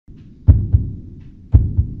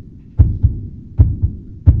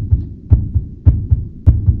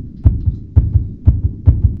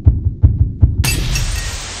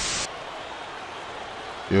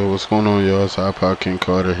Yo, what's going on, y'all? It's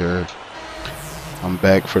iPodKingCarter here. I'm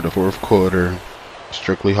back for the fourth quarter,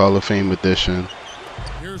 strictly Hall of Fame edition.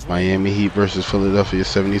 Miami Heat versus Philadelphia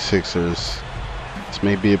 76ers. This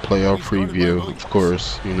may be a playoff preview, of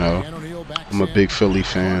course. You know, I'm a big Philly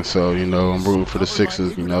fan, so you know I'm rooting for the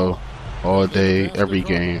Sixers. You know, all day, every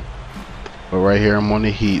game. But right here, I'm on the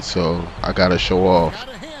Heat, so I gotta show off.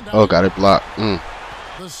 Oh, got it blocked.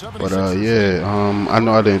 But yeah, I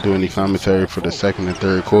know I didn't do any commentary for the second and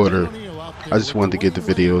third quarter. I just wanted to get the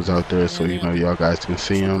videos out there so you know y'all guys can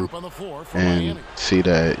see them and see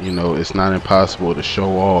that you know it's not impossible to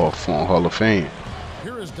show off on Hall of Fame.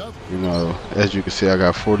 You know, as you can see, I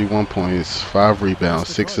got 41 points, 5 rebounds,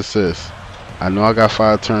 6 assists. I know I got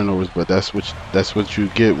 5 turnovers, but that's what you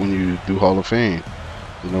get when you do Hall of Fame.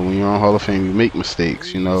 You know, when you're on Hall of Fame, you make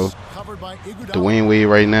mistakes. You know, Dwayne Wade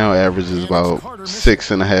right now averages about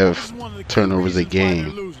 6.5 turnovers a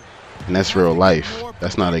game, and that's real life.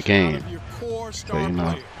 That's not a game. But you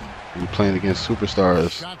know, when you're playing against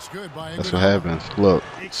superstars, that's what happens. Look,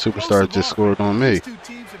 superstars just scored on me.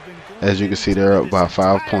 As you can see, they're up by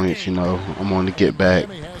 5 points. You know, I'm on to get back.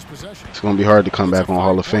 It's gonna be hard to come back on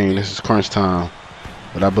Hall of Fame. This is crunch time,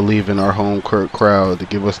 but I believe in our home court crowd to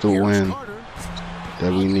give us the win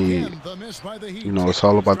that we need. You know, it's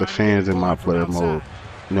all about the fans in my player mode.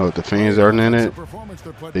 You know, if the fans aren't in it,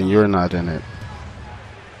 then you're not in it.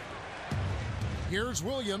 Here's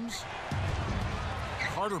Williams.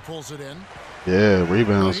 Carter pulls it in. Yeah,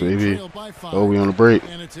 rebounds, baby. Oh, we on the break.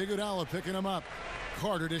 And it's Iguodala picking him up.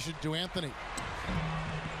 Carter dishes to Anthony.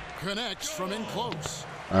 Connects from in close.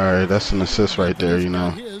 All right, that's an assist right there. You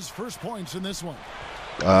know. His first points in this one.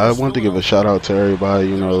 I want to give a shout out to everybody,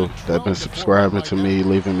 you know, that been subscribing to me,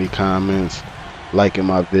 leaving me comments, liking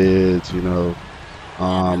my vids, you know.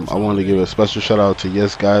 I want to give a special shout out to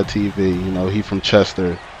Yes Guy TV, you know, he from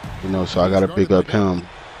Chester, you know, so I got to big up him.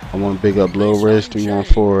 I want to big up Lil Riz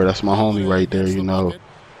 314, that's my homie right there, you know.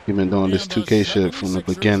 He been doing this 2K shit from the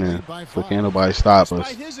beginning, so can't nobody stop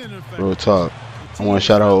us. Real talk. I want to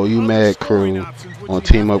shout out all you mad crew on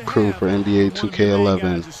Team Up Crew for NBA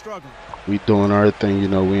 2K11. We doing our thing, you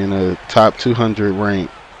know. We in the top 200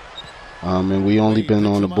 rank, and we only been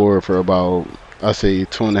on the board for about, I say,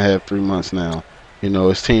 2.5, 3 months now. You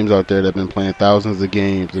know, it's teams out there that been playing thousands of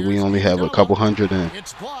games, and we only have a couple hundred in.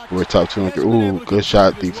 We're top 200. Ooh, good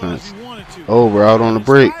shot defense. Oh, we're out on the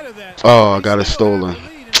break. Oh, I got it stolen.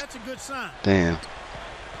 Damn.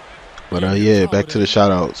 But yeah, back to the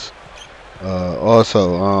shout outs.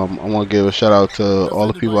 Also, I want to give a shout out to all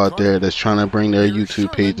the people out there that's trying to bring their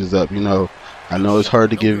YouTube pages up. You know, I know it's hard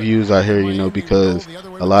to get views out here, you know, because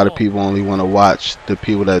a lot of people only want to watch the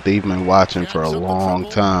people that they've been watching for a long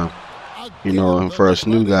time. You know, and for us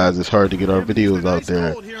new guys, it's hard to get our videos out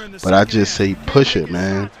there. But I just say push it,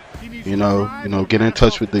 man. You know, get in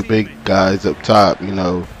touch with the big guys up top. You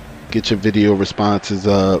know, get your video responses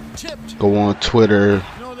up. Go on Twitter.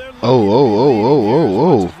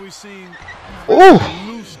 Oh.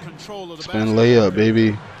 Spin layup,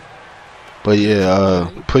 baby. But yeah,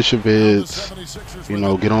 push your vids. You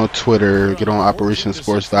know, get on Twitter, get on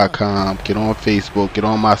OperationSports.com, get on Facebook, get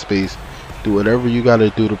on MySpace. Do whatever you gotta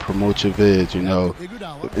do to promote your vids, you know.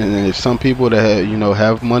 And if some people that have, you know,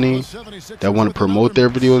 have money that want to promote their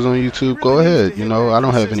videos on YouTube, go ahead. You know, I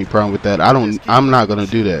don't have any problem with that. I'm not gonna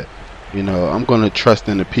do that. You know, I'm gonna trust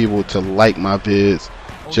in the people to like my vids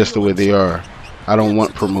just the way they are. I don't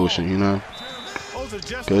want promotion, you know.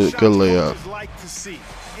 Good layup.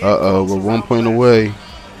 We're 1 point away.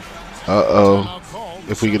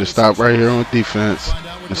 If we get a stop right here on defense,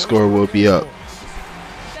 the score will be up.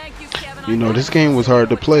 You know, this game was hard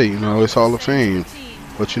to play. You know, it's Hall of Fame.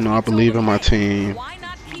 But, you know, I believe in my team.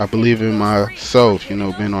 I believe in myself, you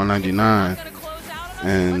know, being on 99.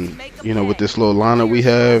 And, you know, with this little lineup we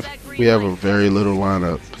have a very little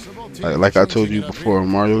lineup. Like I told you before,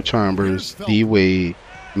 Mario Chalmers, D Wade,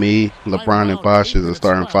 me, LeBron, and Bosh is a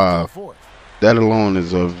starting 5. That alone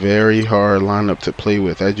is a very hard lineup to play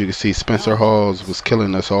with. As you can see, Spencer Hawes was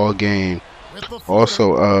killing us all game.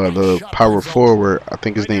 Also, the power forward, I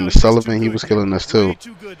think his name is Sullivan, he was killing us too.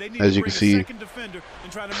 As you can see,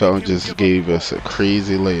 Felton just gave us a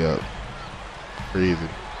crazy layup. Crazy.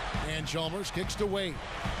 And Chalmers kicks to Wade.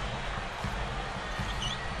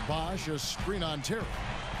 Bosh a screen on Terry.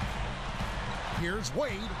 Here's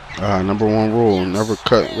Wade. Number 1 rule, never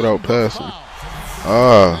cut without passing.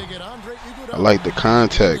 I like the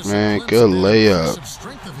contact, man. Good layup.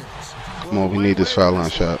 Come on, we need this foul line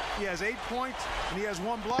shot.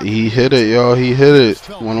 He hit it, y'all. He hit it.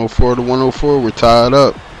 104 to 104. We're tied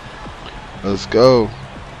up. Let's go.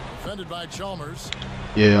 Defended by Chalmers.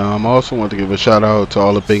 Yeah, I also want to give a shout out to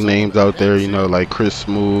all the big names out there, you know, like Chris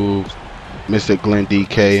Smooth, Mr. Glenn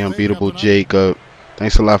DK, Unbeatable Jacob.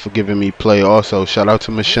 Thanks a lot for giving me play. Also, shout out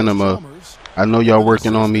to Machinima. I know y'all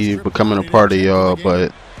working on me becoming a part of y'all,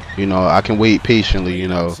 but you know, I can wait patiently, you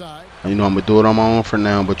know. I'm gonna do it on my own for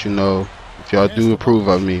now, but you know, if y'all do approve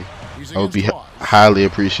of me, I would be highly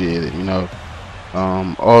appreciated, you know.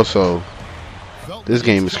 Also, this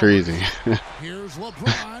game is crazy.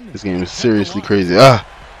 This game is seriously crazy. Ah,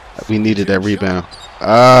 we needed that rebound.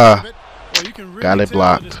 Ah, got it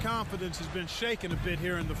blocked. Come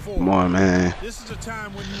on, man.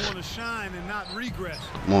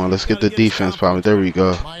 Come on, let's get the defense problem. There we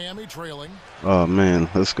go. Oh man,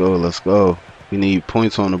 let's go, let's go. We need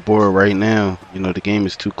points on the board right now. You know, the game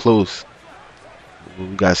is too close.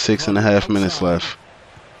 We got 6.5 minutes left.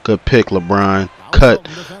 Good pick, LeBron. Cut.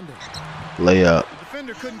 Layup.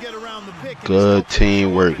 Good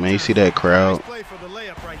teamwork, man. You see that crowd?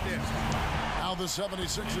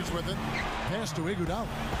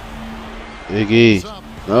 Iggy.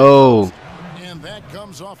 No.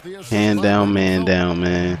 Hand down, man down,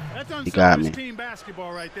 man. He got me.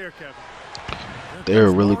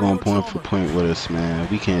 They're really going point for point with us, man.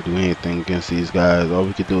 We can't do anything against these guys. All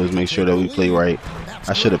we can do is make sure that we play right.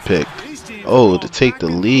 I should have picked. Oh, to take the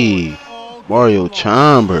lead. Mario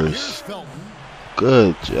Chambers.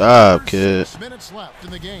 Good job, kid.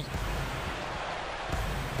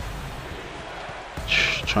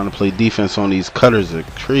 Trying to play defense on these cutters are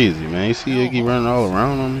crazy, man. You see Iggy running all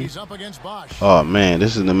around on me? Oh, man.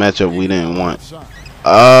 This is the matchup we didn't want.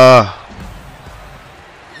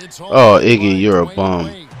 Oh, Iggy, you're a bum.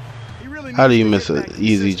 How do you miss an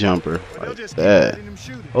easy jumper like that?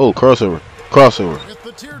 Oh, crossover. Crossover.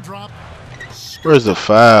 Where's the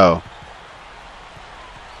foul?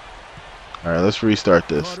 Alright, let's restart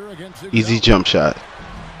this. Easy jump shot.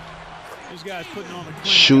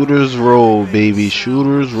 Shooters roll, baby.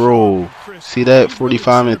 Shooters roll. See that?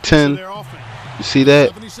 45 and 10. You see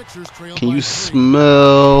that? Can you smell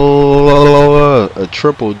a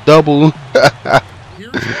triple double?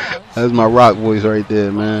 That's my rock voice right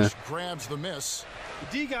there, man.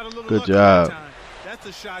 Good job.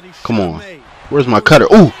 Come on. Where's my cutter?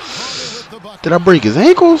 Ooh! Did I break his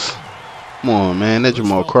ankles? Come on, man. That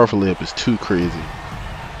Jamal Crawford layup is too crazy.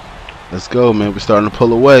 Let's go, man. We're starting to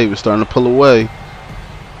pull away. We're starting to pull away.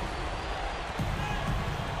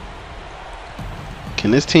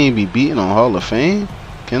 Can this team be beaten on Hall of Fame?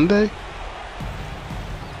 Can they?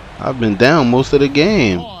 I've been down most of the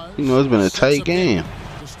game. You know, it's been a tight game.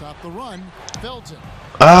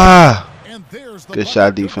 Ah! Good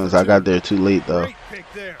shot defense. I got there too late, though.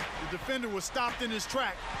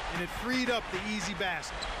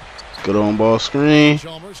 Good on ball screen.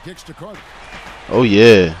 Oh,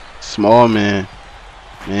 yeah. Small man.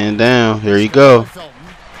 Man down. Here you go.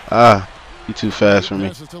 Ah, you too fast for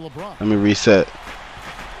me. Let me reset.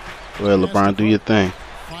 Well, LeBron, do your thing.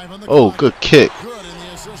 Oh, good kick.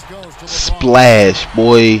 Splash,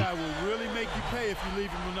 boy.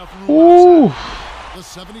 Ooh.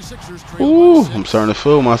 Ooh, I'm starting to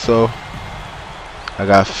feel myself. I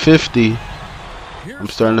got 50. I'm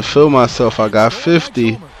starting to feel myself. I got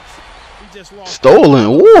 50.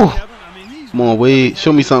 Stolen. Woo. Come on, Wade.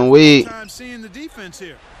 Show me something, Wade.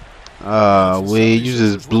 Wade, you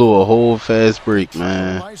just blew a whole fast break,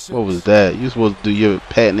 man. What was that? You supposed to do your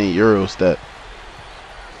patented Euro step.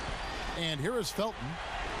 And here is Felton.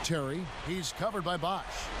 Terry, he's covered by Bosch.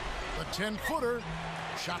 The 10-footer.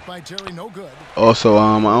 Shot by Terry, no good. Also,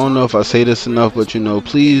 I don't know if I say this enough, but you know,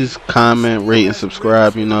 please comment, rate, and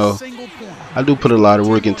subscribe. You know, I do put a lot of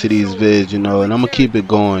work into these vids, you know, and I'm gonna keep it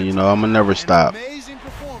going. You know, I'm gonna never stop.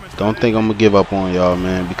 Don't think I'm gonna give up on y'all,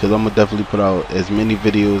 man, because I'm gonna definitely put out as many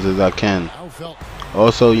videos as I can.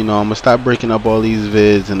 Also, you know, I'm gonna stop breaking up all these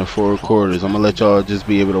vids into 4 quarters. I'm gonna let y'all just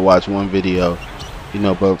be able to watch one video, you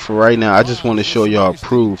know. But for right now, I just want to show y'all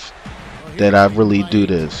proof that I really do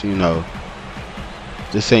this, you know.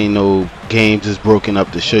 This ain't no game just broken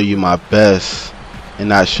up to show you my best and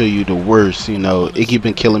not show you the worst, you know. Iggy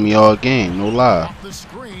been killing me all game, no lie.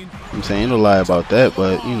 I'm saying no lie about that,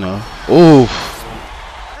 but you know. Oof.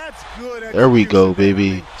 There we go,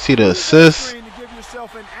 baby. See the assist?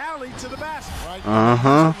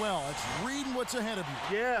 Uh-huh.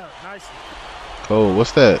 Oh,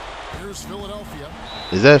 what's that?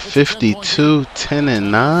 Is that 52, 10,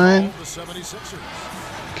 and 9?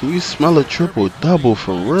 Can you smell a triple-double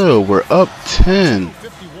for real? We're up 10.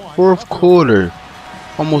 4th quarter.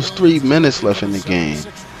 Almost 3 minutes left in the game.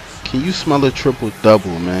 Can you smell a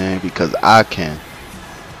triple-double, man? Because I can.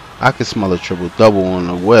 I can smell a triple-double on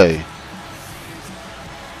the way.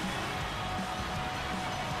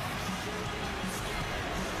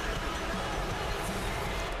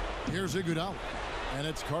 Here's Iguodala, and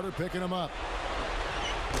it's Carter picking him up.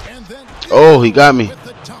 And then Oh, he got me. with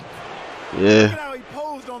the dunk. Yeah.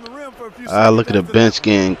 Look at the bench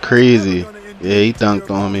getting crazy. Yeah, he dunked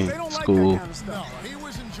on me. It's cool. No, he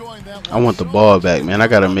was enjoying that I one want the so ball much. back, man. I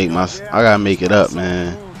gotta make it up,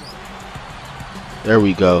 man. There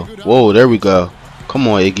we go. Whoa, there we go. Come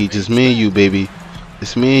on, Iggy. Just me and you, baby.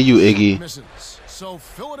 It's me and you, Iggy. Misses. So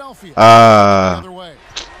Philadelphia the Ah, other way.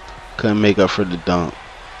 couldn't make up for the dunk.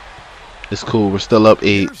 It's cool. We're still up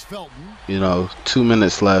 8. Here's Felton. You know, 2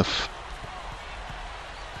 minutes left.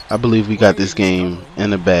 I believe we got this game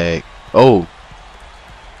in the bag. Oh,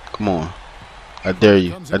 come on. I dare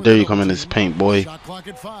you. I dare you come in this paint, boy. Shot clock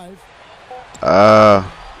at 5.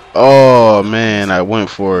 Oh, man. I went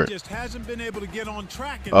for it. Just hasn't been able to get on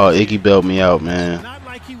track. Oh, Iggy bailed me out, man. Not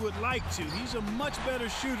like he would like to. He's a much better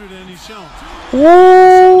shooter than he's shown.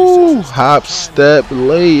 Woo! Hop, step,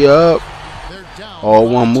 layup. They're down. All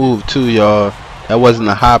one move, too, y'all. That wasn't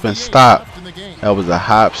a hop and stop. Left in the game. That was a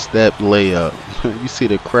hop, step, layup. You see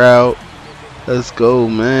the crowd? Let's go,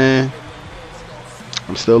 man.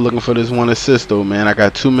 I'm still looking for this 1 assist, though, man. I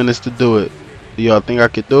got 2 minutes to do it. Do y'all think I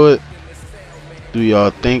could do it? Do y'all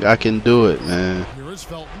think I can do it, man? Here is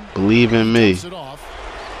Felton. Believe in me. Dumps it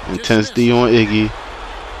off. Intensity on Iggy.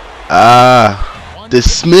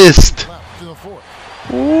 Dismissed. Left to the fourth.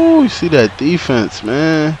 Ooh, you see that defense,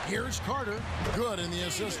 man. Here's Carter. Good, and the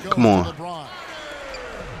assist goes Come on. to LeBron.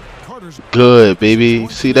 Carter's Good, baby.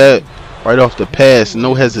 See that? Right off the pass.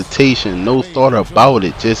 No hesitation. No thought about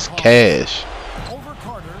it. Just cash. over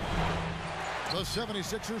Carter. The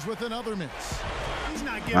 76ers with another miss. He's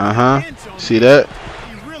not getting an inch on See it. that?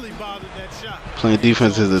 He really bothered that shot. Playing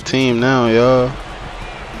defense as a team now, y'all.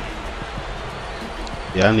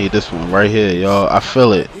 Yeah, I need this one right here, y'all. I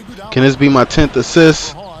feel it. Can this be my 10th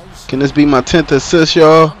assist? Hawes. Can this be my 10th assist,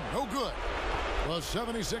 y'all? No good. The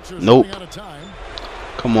 76ers Nope. running out of time.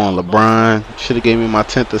 Come on, LeBron. Should have gave me my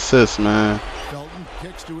 10th assist, man. Felton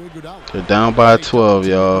kicks to Iguodala. They're down by 12,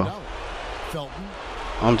 y'all. Felton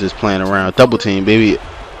I'm just playing around. Double team, baby.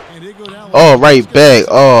 and Iguodala. Oh, right back.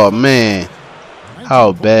 Oh, man.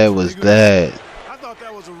 How bad was that? I thought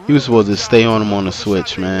that was a He was supposed to stay on him him on the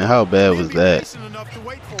switch, man. How bad was that?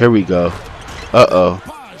 Here we go. Uh-oh.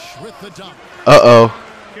 Bosh with the dunk. Uh-oh.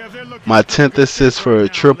 My 10th assist for a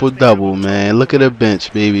triple-double, man. Look at the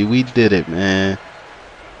bench, baby. We did it, man.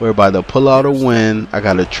 We're about to pull out a win. I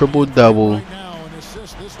got a triple-double Right now, an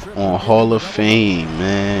assist this trip on will Hall be of double. Fame,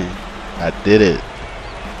 man. I did it.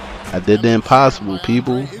 I did the impossible,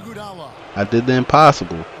 people. Iguodala. I did the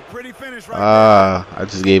impossible. Pretty finish right I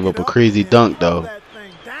just gave up a crazy dunk, though. that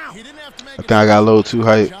thing down. He didn't have to make I a think I got a little too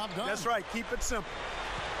hyped. job done. That's right. Keep it simple.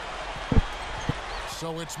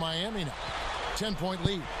 So it's Miami now. 10-point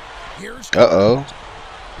lead. Here's Uh-oh.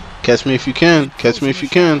 Catch me if you can. Catch me if you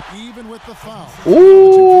can. even with the foul.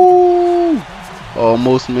 Ooh.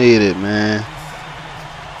 Almost made it, man.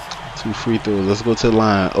 2 free throws. Let's go to the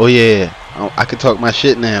line. Oh, yeah. I can talk my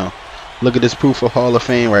shit now. Look at this proof of Hall of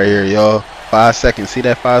Fame right here, y'all. 5 seconds. See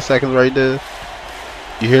that 5 seconds right there?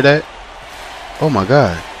 You hear that? Oh, my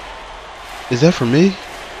God. Is that for me?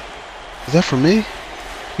 Is that for me?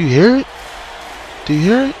 You hear it? Do you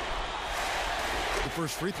hear it? The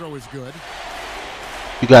first free throw is good.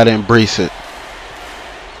 You got to embrace it.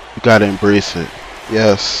 You got to embrace it.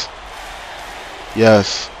 Yes.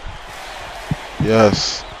 Yes.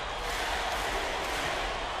 Yes.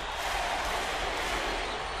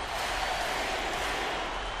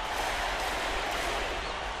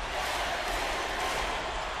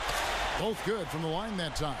 Both good from the line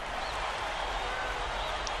that time.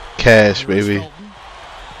 Cash, Here's baby. Felton.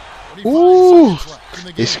 45 Ooh. seconds left in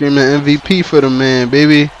the They game. screaming MVP for the man,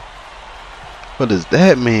 baby. What does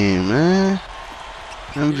that mean, man?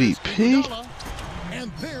 Here's MVP? Iguodala,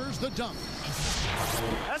 and there's the dunk.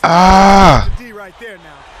 Ah! D right there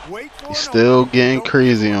now. Wait for He's it. still getting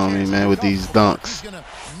crazy on me, man, with these dunks. He's gonna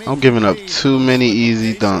make I'm giving up it too many easy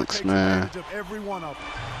They should dunks, take man. advantage of every one of them.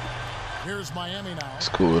 Here's Miami now. It's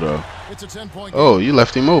cool, though. It's a 10-point Oh, you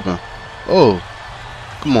left him open. Oh.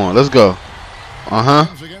 Come on, let's go. Uh-huh.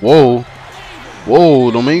 Whoa.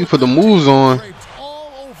 Whoa, don't make me put the moves on. Draped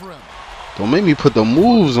all over him. Don't make me put the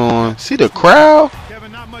moves on. See the crowd?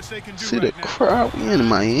 Kevin, not much they can do See the right now. crowd? We in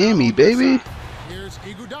Miami, baby. Here's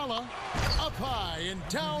Iguodala, up high and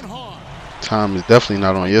down hard. Time is definitely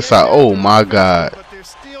not on your side. Oh, my God. But they're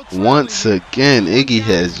still trailing. Once again, Iggy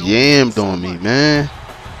has yammed on me, man.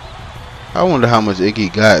 I wonder how much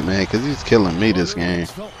Iggy got, man, because he's killing me this game.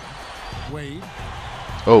 Wade.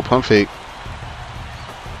 Oh, pump fake.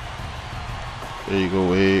 There you go,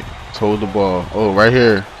 Wade. Hold the ball. Oh, right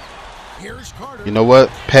here. Here's Carter. You know what?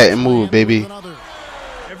 Pat and move, baby.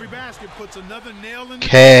 Every basket puts another nail in the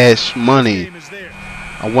Cash money. game is there.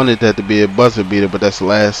 I wanted that to be a buzzer beater, but that's the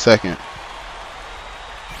last second.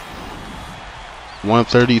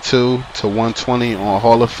 132 to 120 on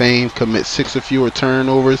Hall of Fame. Commit 6 or fewer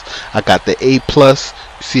turnovers. I got the A+. You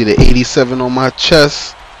see the 87 on my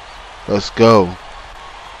chest. Let's go.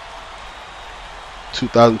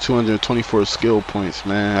 2,224 skill points,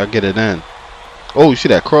 man. I get it in. Oh, you see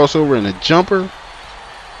that crossover and the jumper?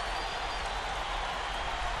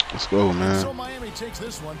 Let's go, man. So Miami takes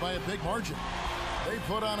this one by a big margin. They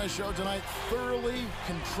put on a show tonight, thoroughly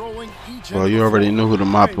controlling each. Well, you already know who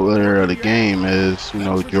my player of the game is. You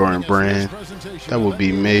know, Jordan Brand. That would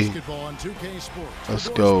be me. Let's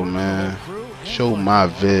go, man. Show my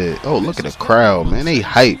vid. Oh, look at the crowd, man. They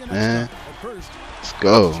hype, man. Let's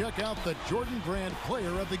go. Check out the Jordan Brand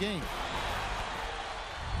player of the game.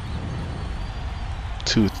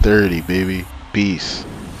 230, baby. Beast.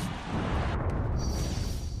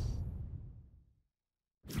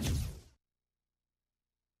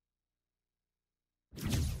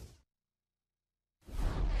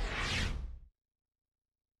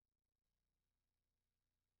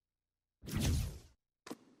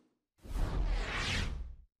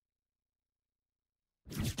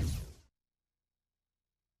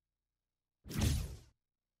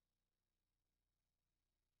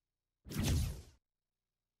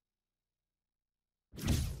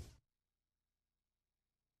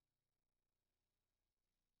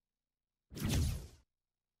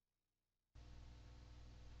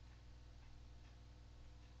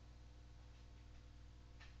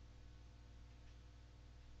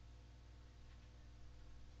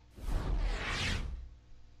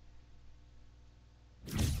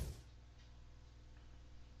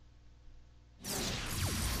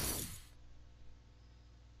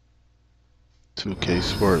 $2K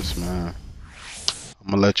Sports, man. I'm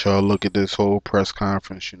gonna let y'all look at this whole press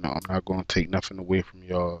conference. You know, I'm not gonna take nothing away from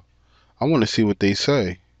y'all. I want to see what they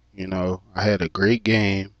say. You know, I had a great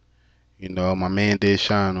game. You know, my man did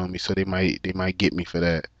shine on me, so they might get me for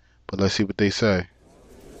that. But let's see what they say.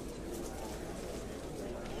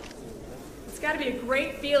 It's got to be a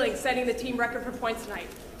great feeling setting the team record for points tonight.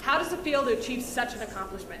 How does it feel to achieve such an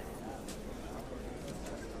accomplishment?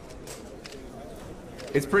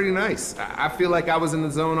 It's pretty nice. I feel like I was in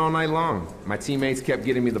the zone all night long. My teammates kept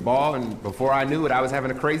getting me the ball, and before I knew it, I was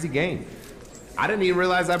having a crazy game. I didn't even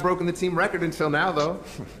realize I'd broken the team record until now, though.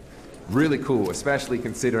 Really cool, especially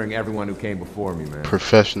considering everyone who came before me, man.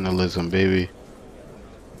 Professionalism, baby.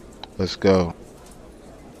 Let's go.